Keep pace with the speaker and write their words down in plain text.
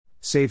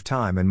Save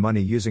time and money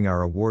using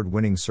our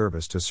award-winning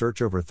service to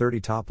search over 30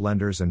 top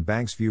lenders and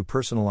banks. View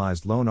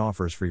personalized loan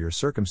offers for your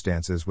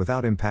circumstances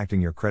without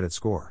impacting your credit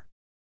score.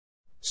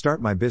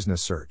 Start my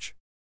business search.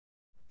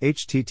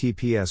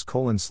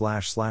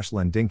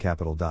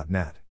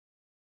 https://lendingcapital.net.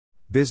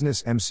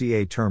 Business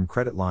MCA term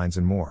credit lines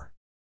and more.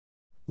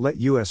 Let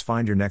us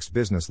find your next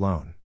business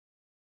loan.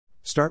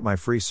 Start my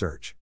free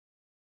search.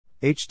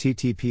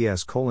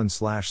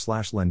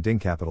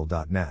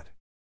 https://lendingcapital.net.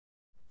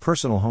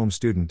 Personal home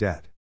student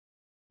debt.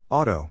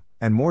 Auto,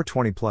 and more.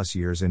 20 plus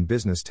years in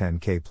business,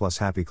 10K plus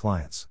happy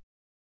clients.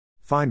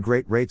 Find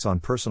great rates on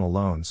personal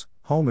loans,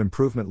 home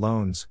improvement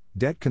loans,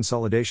 debt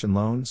consolidation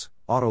loans,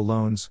 auto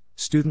loans,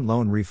 student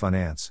loan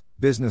refinance,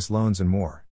 business loans and more.